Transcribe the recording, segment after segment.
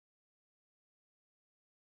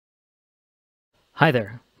Hi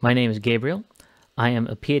there, my name is Gabriel. I am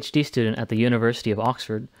a PhD student at the University of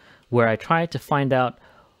Oxford, where I try to find out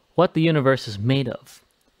what the universe is made of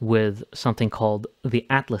with something called the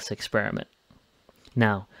Atlas experiment.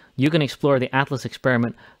 Now, you can explore the Atlas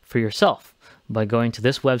experiment for yourself by going to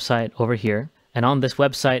this website over here, and on this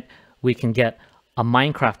website we can get a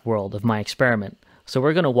Minecraft world of my experiment. So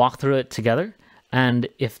we're going to walk through it together, and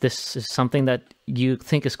if this is something that you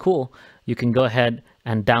think is cool, you can go ahead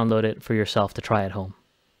and download it for yourself to try at home.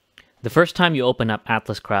 The first time you open up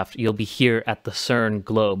AtlasCraft, you'll be here at the CERN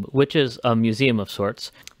Globe, which is a museum of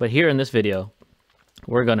sorts. But here in this video,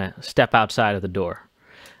 we're going to step outside of the door.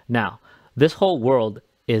 Now, this whole world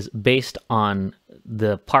is based on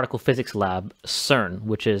the particle physics lab CERN,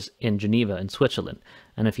 which is in Geneva in Switzerland.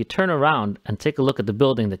 And if you turn around and take a look at the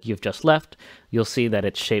building that you've just left, you'll see that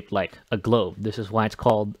it's shaped like a globe. This is why it's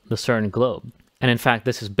called the CERN Globe. And in fact,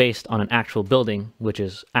 this is based on an actual building, which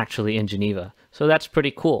is actually in Geneva. So that's pretty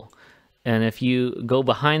cool. And if you go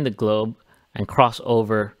behind the globe and cross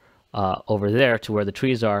over there to where the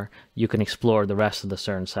trees are, you can explore the rest of the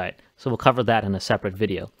CERN site. So we'll cover that in a separate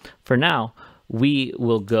video. For now, we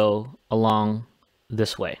will go along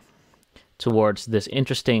this way towards this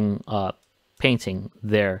interesting painting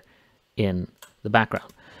there in the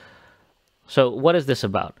background. So what is this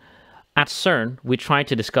about? At CERN, we try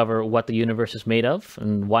to discover what the universe is made of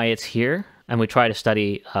and why it's here, and we try to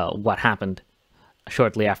study what happened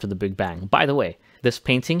shortly after the Big Bang. By the way, this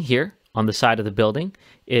painting here on the side of the building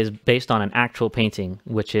is based on an actual painting,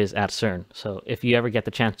 which is at CERN. So if you ever get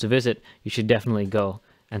the chance to visit, you should definitely go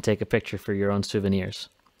and take a picture for your own souvenirs.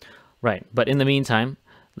 Right, but in the meantime,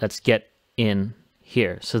 let's get in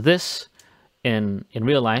here. So this, in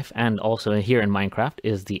real life and also here in Minecraft,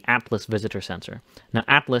 is the Atlas visitor sensor. Now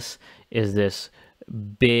Atlas is this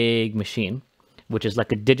big machine, which is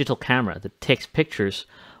like a digital camera that takes pictures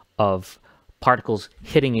of particles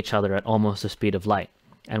hitting each other at almost the speed of light.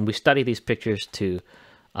 And we study these pictures to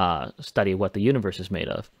study what the universe is made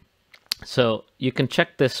of. So you can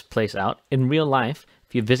check this place out. In real life,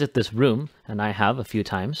 if you visit this room, and I have a few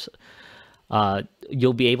times,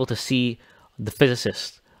 you'll be able to see the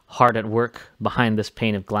physicists hard at work behind this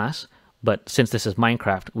pane of glass. But since this is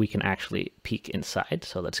Minecraft, we can actually peek inside.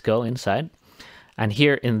 So let's go inside. And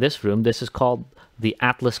here in this room, this is called the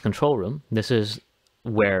Atlas control room. This is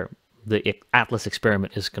where the Atlas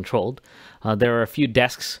experiment is controlled. There are a few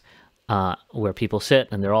desks where people sit,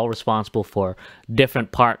 and they're all responsible for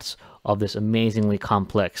different parts of this amazingly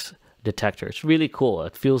complex detector. It's really cool.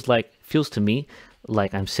 It feels to me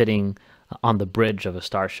like I'm sitting on the bridge of a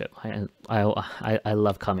starship. I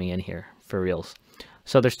love coming in here for reals.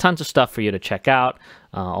 So there's tons of stuff for you to check out,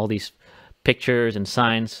 all these pictures and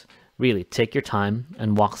signs. Really, take your time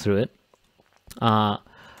and walk through it.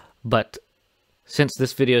 But since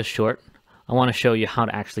this video is short, I want to show you how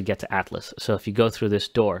to actually get to Atlas. So if you go through this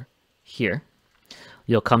door here,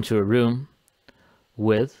 you'll come to a room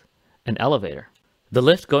with an elevator. The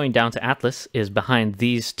lift going down to Atlas is behind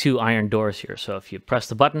these two iron doors here. So if you press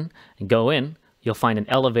the button and go in, you'll find an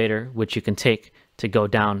elevator which you can take to go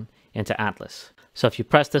down into Atlas. So if you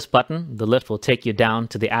press this button, the lift will take you down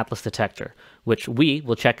to the Atlas detector, which we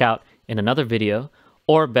will check out in another video,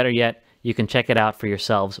 or better yet, you can check it out for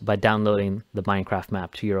yourselves by downloading the Minecraft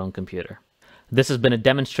map to your own computer. This has been a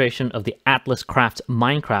demonstration of the AtlasCraft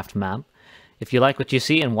Minecraft map. If you like what you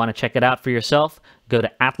see and want to check it out for yourself, go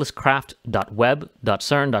to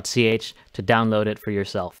atlascraft.web.cern.ch to download it for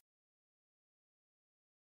yourself.